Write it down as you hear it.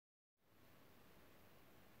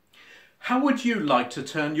How would you like to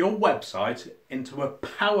turn your website into a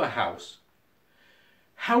powerhouse?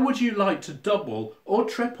 How would you like to double or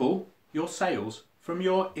triple your sales from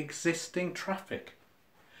your existing traffic?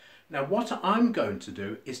 Now, what I'm going to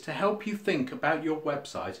do is to help you think about your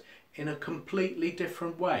website in a completely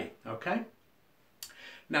different way, okay?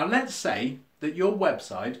 Now, let's say that your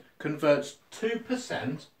website converts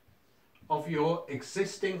 2% of your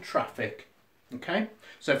existing traffic, okay?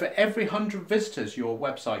 So for every 100 visitors your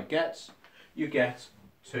website gets, you get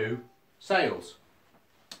 2 sales.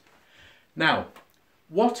 Now,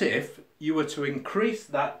 what if you were to increase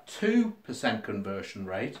that 2% conversion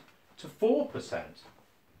rate to 4%?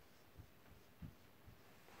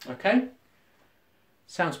 Okay?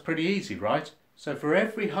 Sounds pretty easy, right? So for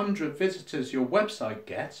every 100 visitors your website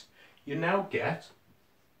gets, you now get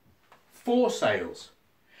 4 sales.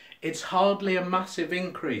 It's hardly a massive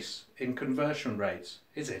increase in conversion rates,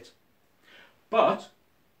 is it? But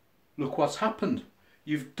look what's happened.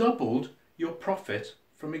 You've doubled your profit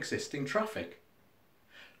from existing traffic.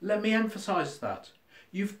 Let me emphasize that.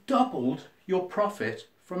 You've doubled your profit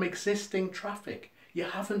from existing traffic. You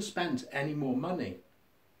haven't spent any more money.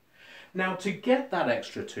 Now, to get that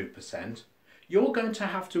extra 2%, you're going to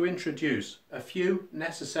have to introduce a few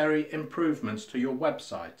necessary improvements to your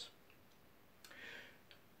website.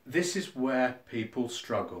 This is where people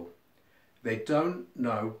struggle. They don't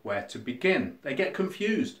know where to begin. They get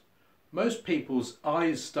confused. Most people's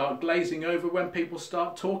eyes start glazing over when people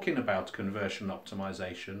start talking about conversion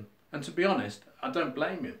optimization. And to be honest, I don't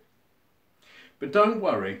blame you. But don't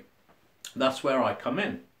worry, that's where I come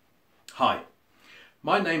in. Hi,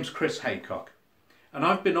 my name's Chris Haycock, and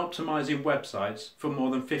I've been optimizing websites for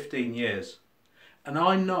more than 15 years. And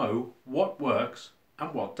I know what works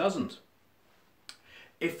and what doesn't.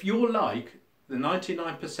 If you're like the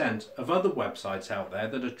 99% of other websites out there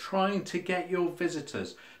that are trying to get your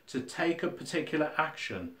visitors to take a particular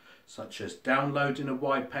action, such as downloading a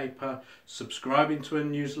white paper, subscribing to a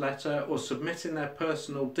newsletter, or submitting their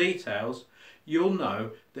personal details, you'll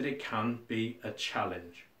know that it can be a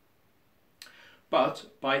challenge. But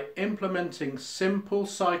by implementing simple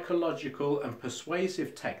psychological and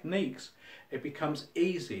persuasive techniques, it becomes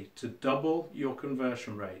easy to double your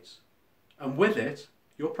conversion rates. And with it,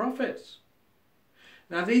 your profits.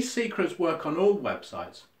 Now, these secrets work on all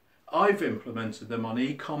websites. I've implemented them on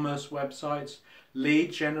e-commerce websites,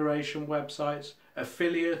 lead generation websites,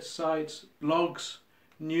 affiliate sites, blogs,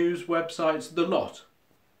 news websites, the lot.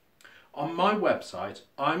 On my website,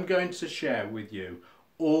 I'm going to share with you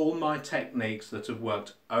all my techniques that have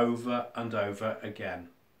worked over and over again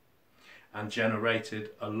and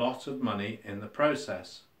generated a lot of money in the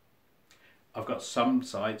process. I've got some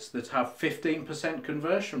sites that have 15%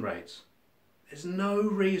 conversion rates. There's no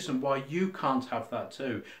reason why you can't have that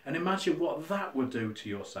too. And imagine what that would do to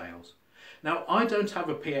your sales. Now, I don't have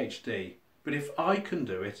a PhD, but if I can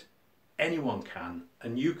do it, anyone can,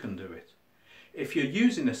 and you can do it. If you're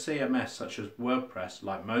using a CMS such as WordPress,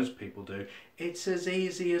 like most people do, it's as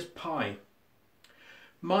easy as pie.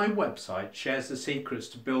 My website shares the secrets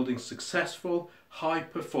to building successful,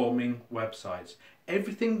 high-performing websites.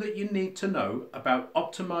 Everything that you need to know about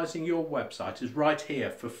optimizing your website is right here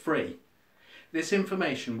for free. This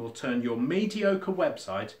information will turn your mediocre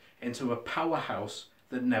website into a powerhouse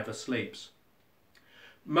that never sleeps.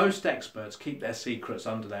 Most experts keep their secrets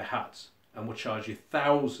under their hats and will charge you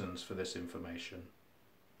thousands for this information.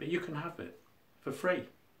 But you can have it for free.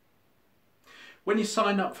 When you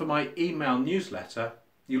sign up for my email newsletter,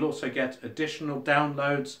 you'll also get additional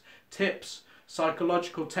downloads, tips,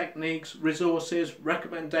 psychological techniques, resources,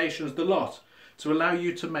 recommendations, the lot, to allow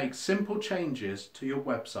you to make simple changes to your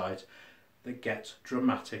website that get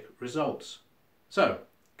dramatic results. So,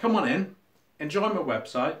 come on in, enjoy my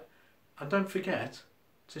website, and don't forget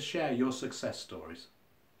to share your success stories.